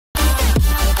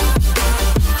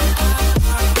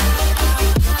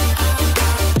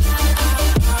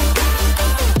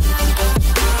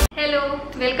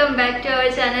back to our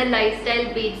channel Lifestyle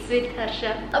Beats with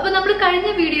Harsha. Now, we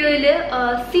have video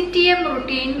CTM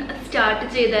routine start.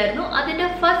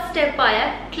 That's first step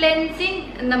cleansing.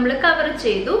 We cover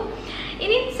the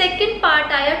second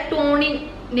part toning.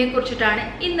 In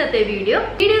this video,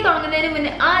 channel video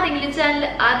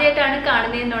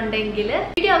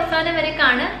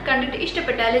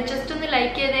just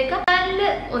like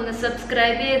channel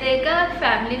subscribe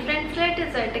family friends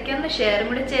share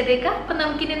video.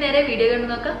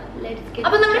 Let's get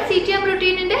started. CTM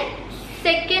routine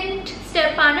second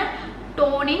step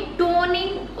toning.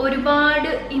 Toning is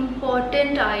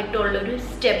important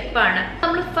step.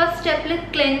 First step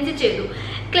cleanse.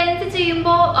 Cleanse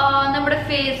our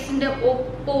face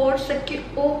pores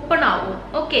open.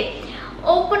 Okay.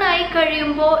 Open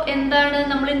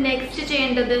next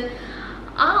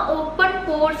open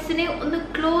pores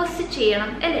close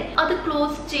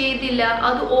close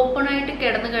open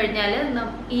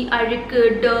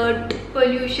dirt,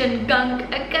 pollution, gunk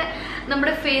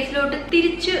നമ്മുടെ ഫേസിലോട്ട്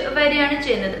തിരിച്ചു വരികയാണ്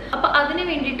ചെയ്യുന്നത്. അപ്പോൾ അതിനു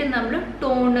വേണ്ടിയിട്ട് നമ്മൾ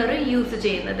toner use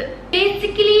ചെയ്യുന്നത്.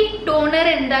 Basically toner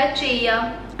എന്താ ചെയ്യാം?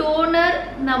 ടോണർ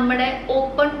നമ്മുടെ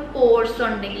ഓപ്പൺ പോർസ്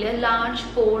ഉണ്ടെങ്കിൽ ലാർജ്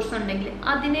പോർസ് ഉണ്ടെങ്കിൽ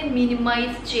അതിനെ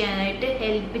മിനിമൈസ് ചെയ്യാനായിട്ട്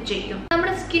ഹെൽപ്പ് ചെയ്യും.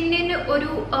 നമ്മുടെ സ്കിന്നിന്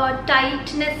ഒരു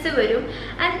ടൈറ്റ്നെസ് വരും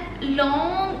ആൻഡ്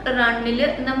ലോങ് റണ്ണിൽ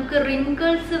നമുക്ക്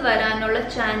റിങ്കിൾസ് വരാനുള്ള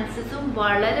ചാൻസസും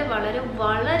വളരെ വളരെ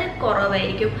വളരെ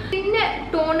കുറവായിരിക്കും. പിന്നെ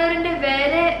ടോണറിന്റെ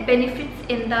വേറെ ബെനിഫിറ്റ്സ്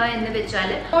എന്താ എന്ന് വെച്ചാൽ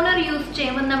ടോണർ യൂസ്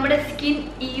ചെയ്യുമ്പോൾ നമ്മുടെ സ്കിൻ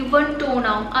ഈവൻ ടോൺ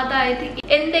ആവും. അതായത്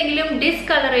എന്തെങ്കിലും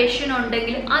ഡിസ്കളറേഷൻ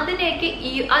ഉണ്ടെങ്കിൽ അതിനേക്ക്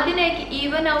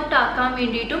ഈവൻ ഔട്ട് ആക്കാൻ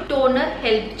വേണ്ടിയിട്ടും ടോണർ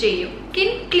ഹെൽപ്പ് ചെയ്യും. സ്കിൻ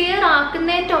ക്ലിയർ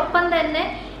ആക്കുന്നതിനൊപ്പം തന്നെ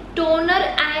ടോണർ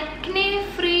ആക്നെ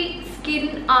ഫ്രീ സ്കിൻ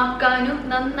ആക്കാനും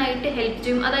നന്നായിട്ട് ഹെൽപ്പ്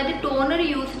ചെയ്യും. അതായത് ടോണർ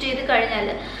യൂസ് ചെയ്ത് കഴിഞ്ഞാൽ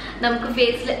നമുക്ക്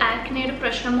ഫേസിൽ ആക്നയുടെ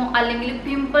പ്രശ്നമോ അല്ലെങ്കിൽ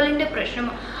പിമ്പിളിന്റെ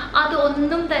പ്രശ്നമോ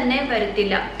അതൊന്നും തന്നെ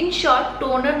വരത്തില്ല. ഇൻ ഷോർട്ട്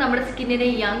ടോണർ നമ്മുടെ സ്കിന്നിനെ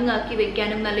യങ് ആക്കി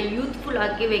വെക്കാനും നല്ല യൂത്ത്ഫുൾ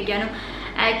ആക്കി വെക്കാനും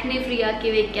ആക്നെ ഫ്രീ ആക്കി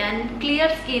വെക്കാൻ ക്ലിയർ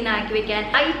സ്കിൻ ആക്കി വെക്കാൻ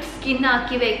ലൈറ്റ് സ്കിൻ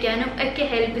ആക്കി വെക്കാനും ഒക്കെ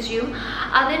ഹെൽപ്പ് ചെയ്യും.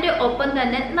 അതിൻ്റെ ഒപ്പം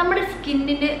തന്നെ നമ്മുടെ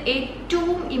സ്കിന്നിന്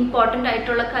ഏറ്റവും ഇമ്പോർട്ടൻ്റ്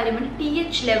ആയിട്ടുള്ള കാര്യമാണ്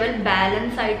pH ലെവൽ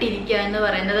ബാലൻസ് ആയിട്ട് ഇരിക്കുക എന്ന്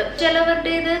പറയുന്നത്.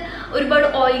 ചിലവരുടേത് ഒരുപാട്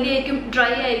ഓയിലി ആയിരിക്കും,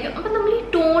 ഡ്രൈ ആയിരിക്കും. അപ്പം നമ്മൾ ഈ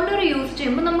ടോണർ യൂസ്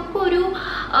ചെയ്യുമ്പോൾ നമുക്ക്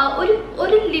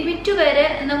ഒരു ലിമിറ്റ് വരെ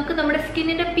നമുക്ക് നമ്മുടെ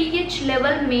സ്കിന്നിൻ്റെ pH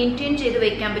ലെവൽ മെയിൻറ്റെയിൻ ചെയ്ത്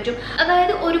വെക്കാൻ പറ്റും.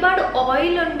 അതായത് ഒരുപാട്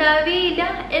ഓയിൽ ഉണ്ടാവുകയില്ല,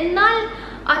 എന്നാൽ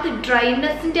അത്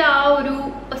ഡ്രൈനെസ്സിൻ്റെ ആ ഒരു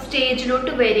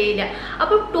സ്റ്റേജിലോട്ട് വരികയില്ല.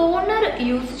 അപ്പോൾ ടോണർ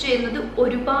യൂസ് ചെയ്യുന്നത്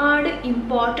ഒരുപാട്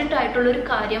ഇമ്പോർട്ടൻ്റ് ആയിട്ടുള്ള ഒരു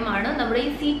കാര്യമാണ് നമ്മുടെ ഈ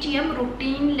CTM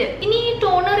റുട്ടീനിൽ. ഇനി ഈ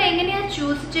ടോണർ എങ്ങനെയാണ്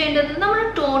ചൂസ് ചെയ്യേണ്ടത്? നമ്മുടെ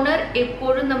ടോണർ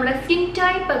എപ്പോഴും നമ്മുടെ സ്കിൻ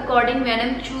ടൈപ്പ് അക്കോർഡിംഗ്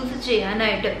വേണം ചൂസ്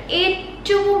ചെയ്യാനായിട്ട്.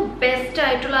 ഏറ്റവും ബെസ്റ്റ്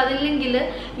ആയിട്ടുള്ള അതല്ലെങ്കിൽ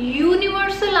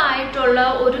യൂണിവേഴ്സൽ ആയിട്ടുള്ള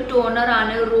ഒരു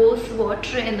ടോണറാണ് റോസ്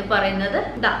വാട്ടർ എന്ന് പറയുന്നത്.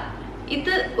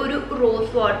 ഇത് ഒരു റോസ്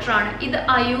വാട്ടർ ആണ്. ഇത്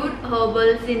അയൂർ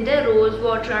ഹെർബൽസിന്റെ റോസ്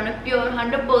വാട്ടർ ആണ്. പ്യൂർ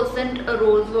 100%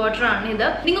 റോസ് വാട്ടർ ആണ്. ഇത്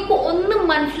നിങ്ങൾക്ക് ഒന്നും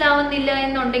മനസ്സിലാവുന്നില്ല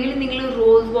എന്നുണ്ടെങ്കിൽ നിങ്ങൾ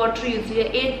റോസ് വാട്ടർ യൂസ്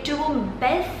ചെയ്യുക. ഏറ്റവും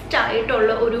ബെസ്റ്റ്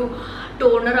ആയിട്ടുള്ള ഒരു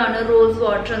ടോണറാണ് റോസ്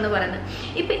വാട്ടർ എന്ന് പറയുന്നത്.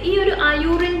 ഇപ്പം ഈ ഒരു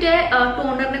അയൂറിന്റെ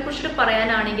ടോണറിനെ കുറിച്ചിട്ട്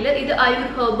പറയാനാണെങ്കിൽ ഇത് Ayur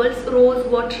herbals rose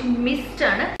water mist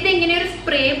ആണ്. ഇതിങ്ങനെ ഒരു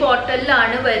സ്പ്രേ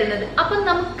ബോട്ടലിലാണ് വരുന്നത്. അപ്പം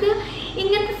നമുക്ക്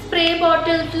ഇങ്ങനത്തെ സ്പ്രേ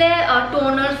ബോട്ടിൽസിലെ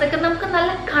ടോണേഴ്സ് ഒക്കെ നമുക്ക്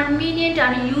നല്ല കൺവീനിയന്റ്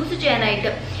ആണ് യൂസ്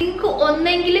ചെയ്യാനായിട്ട്. നിങ്ങൾക്ക്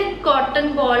ഒന്നെങ്കിൽ കോട്ടൺ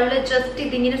ബോളിൽ ജസ്റ്റ്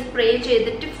ഇതിങ്ങനെ സ്പ്രേ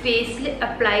ചെയ്തിട്ട് ഫേസിൽ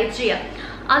അപ്ലൈ ചെയ്യാം.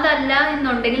 അതല്ല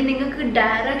എന്നുണ്ടെങ്കിൽ നിങ്ങൾക്ക്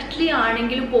ഡയറക്റ്റ്ലി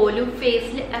ആണെങ്കിൽ പോലും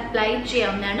ഫേസിൽ അപ്ലൈ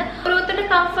ചെയ്യാവുന്നതാണ്. ഓരോരുത്തരുടെ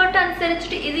കംഫർട്ട്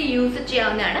അനുസരിച്ചിട്ട് ഇത് യൂസ്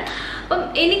ചെയ്യാവുന്നതാണ്. അപ്പം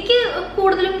എനിക്ക്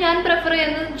കൂടുതലും ഞാൻ പ്രിഫർ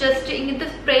ചെയ്യുന്നത് ജസ്റ്റ് ഇങ്ങനത്തെ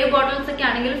സ്പ്രേ ബോട്ടിൽസ് ഒക്കെ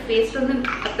ആണെങ്കിൽ ഫേസിലൊന്ന്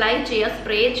അപ്ലൈ ചെയ്യുക,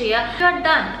 സ്പ്രേ ചെയ്യുക,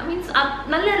 ഡൺ. മീൻസ്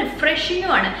നല്ല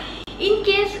റിഫ്രഷിങ്ങും ആണ്. ഇൻ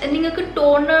കേസ് നിങ്ങൾക്ക്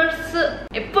ടോണേഴ്സ്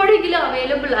എപ്പോഴെങ്കിലും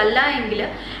അവൈലബിൾ അല്ല എങ്കിൽ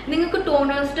നിങ്ങൾക്ക്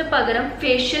ടോണേഴ്സിന് പകരം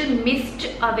ഫേഷ്യൽ മിസ്റ്റ്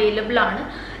അവൈലബിൾ ആണ്.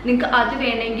 നിങ്ങൾക്ക് അത്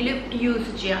വേണമെങ്കിൽ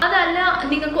യൂസ് ചെയ്യാം. അതല്ല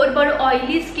നിങ്ങൾക്ക് ഒരുപാട്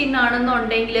ഓയിലി സ്കിൻ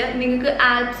ആണെന്നുണ്ടെങ്കിൽ നിങ്ങൾക്ക്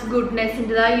ആൽപ്സ്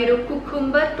ഗുഡ്നെസ്സിൻ്റെതായ ഒരു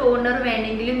കുക്കുംബർ ടോണർ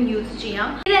വേണമെങ്കിലും യൂസ്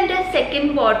ചെയ്യാം. ഇതെൻ്റെ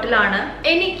സെക്കൻഡ് ബോട്ടിലാണ്.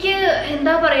 എനിക്ക്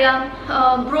എന്താ പറയാ,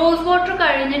 റോസ് വാട്ടർ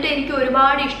കഴിഞ്ഞിട്ട് എനിക്ക്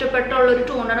ഒരുപാട് ഇഷ്ടപ്പെട്ടുള്ള ഒരു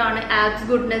ടോണറാണ് ആൽപ്സ്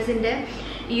ഗുഡ്നെസ്സിൻ്റെ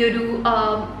ഈ ഒരു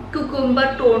കുക്കുംബർ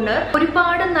ടോണർ.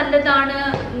 ഒരുപാട് നല്ലതാണ്.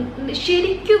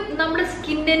 ശരിക്കും നമ്മുടെ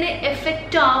സ്കിന്നിന്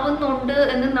എഫക്റ്റ് ആവുന്നുണ്ട്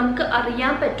എന്ന് നമുക്ക്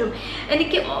അറിയാൻ പറ്റും.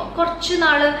 എനിക്ക് കുറച്ച്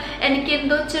നാൾ എനിക്ക്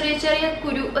എന്തോ ചെറിയ ചെറിയ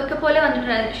കുരു ഒക്കെ പോലെ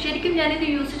വന്നിട്ടുണ്ടായിരുന്നു. ശരിക്കും ഞാനിത്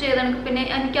യൂസ് ചെയ്താണ്, പിന്നെ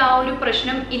എനിക്ക് ആ ഒരു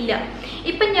പ്രശ്നം ഇല്ല.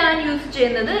 ഇപ്പം ഞാൻ യൂസ്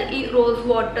ചെയ്യുന്നത് ഈ റോസ്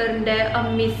വാട്ടറിൻ്റെ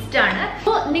മിസ്റ്റാണ്.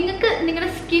 അപ്പോൾ നിങ്ങൾക്ക്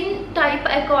നിങ്ങളുടെ സ്കിൻ ടൈപ്പ്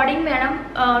അക്കോർഡിംഗ് വേണം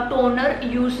ടോണർ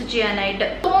യൂസ് ചെയ്യാനായിട്ട്.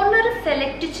 ടോണർ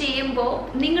സെലക്ട് ചെയ്യുമ്പോൾ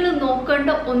നിങ്ങൾ നോക്കേണ്ട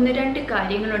 1-2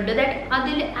 കാര്യങ്ങളുണ്ട്.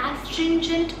 അതിൽ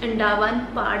ആസ്ട്രിൻജന്റ് ഉണ്ടാവാൻ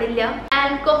പാടില്ല.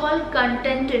 ആൽക്കഹോൾ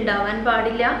കണ്ടന്റ് ഉണ്ടാവാൻ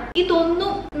പാടില്ല.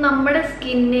 ഇതൊന്നും നമ്മുടെ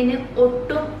സ്കിന്നിന്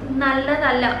ഒട്ടും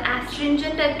നല്ലതല്ല.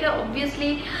 ആസ്ട്രിൻജന്റ് ഒക്കെ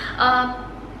ഒബ്വിയസ്ലി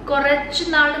കുറച്ച്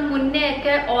നാൾ മുന്നേ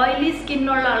ഒക്കെ ഓയിലി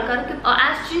സ്കിന്നുള്ള ആൾക്കാർക്ക്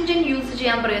ആസ്ട്രിൻജന്റ് യൂസ്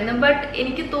ചെയ്യാൻ പറയുന്നു. ബട്ട്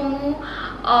എനിക്ക് തോന്നുന്നു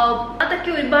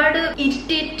അതൊക്കെ ഒരുപാട്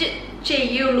ഇറിറ്റേറ്റ്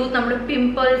ചെയ്യുള്ളൂ നമ്മുടെ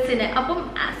പിമ്പിൾസിനെ. അപ്പം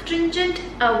ആസ്ട്രിൻജന്റ്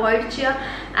അവോയ്ഡ്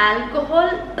ചെയ്യുക. Alcohol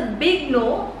big no.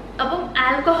 അപ്പം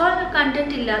ആൽക്കഹോൾ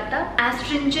കണ്ടന്റ് ഇല്ലാത്ത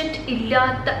ആസ്ട്രിൻജന്റ്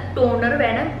ഇല്ലാത്ത ടോണർ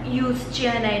വേണം യൂസ്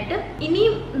ചെയ്യാനായിട്ട്.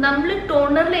 ഇനിയും നമ്മൾ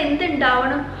ടോണറിൽ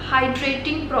എന്തുണ്ടാവണം?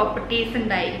 ഹൈഡ്രേറ്റിംഗ് പ്രോപ്പർട്ടീസ്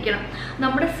ഉണ്ടായിരിക്കണം.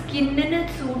 നമ്മുടെ സ്കിന്നിന്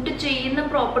സൂട്ട് ചെയ്യുന്ന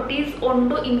പ്രോപ്പർട്ടീസ്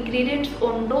ഉണ്ടോ, ഇൻഗ്രീഡിയൻസ്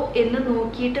ഉണ്ടോ എന്ന്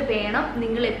നോക്കിയിട്ട് വേണം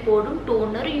നിങ്ങൾ എപ്പോഴും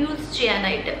ടോണർ യൂസ്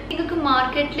ചെയ്യാനായിട്ട്. നിങ്ങൾക്ക്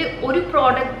മാർക്കറ്റിൽ ഒരു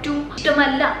പ്രോഡക്റ്റും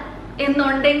ഇഷ്ടമല്ല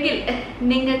എന്നുണ്ടെങ്കിൽ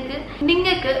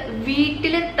നിങ്ങൾക്ക്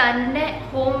വീട്ടിൽ തന്നെ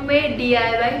home made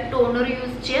DIY toner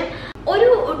use ചെയ്യാം. ഒരു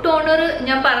ടോണർ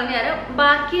ഞാൻ പറഞ്ഞുതരാം.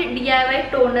 ബാക്കി DIY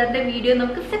ടോണറിന്റെ വീഡിയോ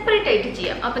നമുക്ക് സെപ്പറേറ്റ് ആയിട്ട്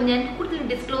ചെയ്യാം. അപ്പം ഞാൻ കൂടുതൽ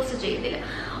ഡിസ്ക്ലോസ് ചെയ്യുന്നില്ല.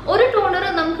 ഒരു ടോണർ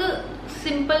നമുക്ക്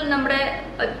സിമ്പിൾ, നമ്മുടെ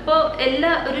ഇപ്പോൾ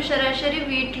ഒരു ശരാശരി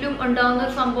വീട്ടിലും ഉണ്ടാകുന്ന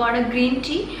ഒരു സംഭവമാണ് ഗ്രീൻ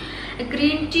ടീ.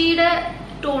 ഗ്രീൻ ടീയുടെ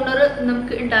ടോണർ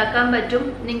നമുക്ക് ഉണ്ടാക്കാൻ പറ്റും.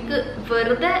 നിങ്ങൾക്ക്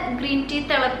വെറുതെ ഗ്രീൻ ടീ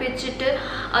തിളപ്പിച്ചിട്ട്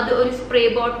അത് ഒരു സ്പ്രേ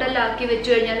ബോട്ടിലാക്കി വെച്ച്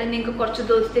കഴിഞ്ഞാൽ നിങ്ങൾക്ക് കുറച്ച്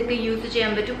ദിവസത്തേക്ക് യൂസ്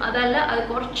ചെയ്യാൻ പറ്റും. അതല്ല, അത്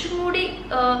കുറച്ചും കൂടി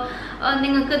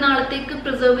നിങ്ങൾക്ക് നാളത്തേക്ക്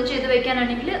പ്രിസർവ് ചെയ്ത്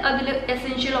വെക്കാനാണെങ്കിൽ അതിൽ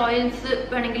എസെൻഷ്യൽ ഓയിൽസ്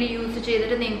വേണമെങ്കിൽ യൂസ്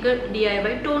ചെയ്തിട്ട് നിങ്ങൾക്ക്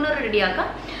DIY ടോണർ റെഡിയാക്കാം.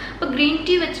 അപ്പോൾ ഗ്രീൻ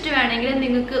ടീ വെച്ചിട്ട് വേണമെങ്കിൽ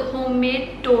നിങ്ങൾക്ക് ഹോം മെയ്ഡ്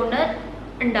ടോണർ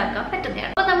ഉണ്ടാക്കാൻ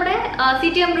പറ്റുന്നതാണ്. അപ്പോൾ നമ്മുടെ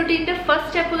CTM റൂട്ടീൻ്റെ ഫസ്റ്റ്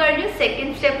സ്റ്റെപ്പ് കഴിഞ്ഞു,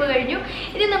 സെക്കൻഡ് സ്റ്റെപ്പ് കഴിഞ്ഞു.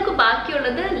 ഇനി നമുക്ക്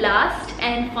ബാക്കിയുള്ളത് ലാസ്റ്റ്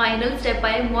ആൻഡ് ഫൈനൽ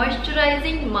സ്റ്റെപ്പായ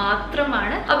മോയ്സ്ചറൈസിങ്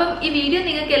മാത്രമാണ്. അപ്പം ഈ വീഡിയോ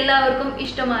നിങ്ങൾക്ക് എല്ലാവർക്കും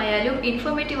ഇഷ്ടമായാലും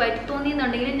ഇൻഫോർമേറ്റീവ് ആയിട്ട്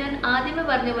തോന്നിയെന്നുണ്ടെങ്കിൽ ഞാൻ ആദ്യമേ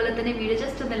പറഞ്ഞ പോലെ തന്നെ വീഡിയോ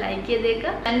ജസ്റ്റ് ഒന്ന് ലൈക്ക്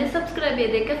ചെയ്തേക്കുക, ചാനൽ സബ്സ്ക്രൈബ്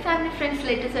ചെയ്തേക്കുക, ഫാമിലി ഫ്രണ്ട്സ്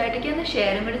റിലേറ്റീവ്സ് ആയിട്ടൊക്കെ ഒന്ന്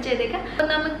ഷെയറും കൂടി ചെയ്തേക്കുക.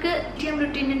 അപ്പം നമുക്ക് CTM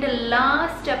റൂട്ടീൻ്റെ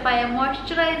ലാസ്റ്റ് സ്റ്റെപ്പായ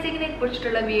മോയ്സ്ചറൈസിങ്ങിനെ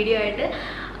കുറിച്ചിട്ടുള്ള വീഡിയോ ആയിട്ട്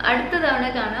അടുത്ത തവണ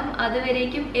കാണാം.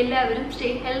 അതുവരേക്കും എല്ലാവരും stay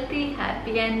healthy,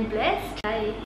 happy and blessed. By.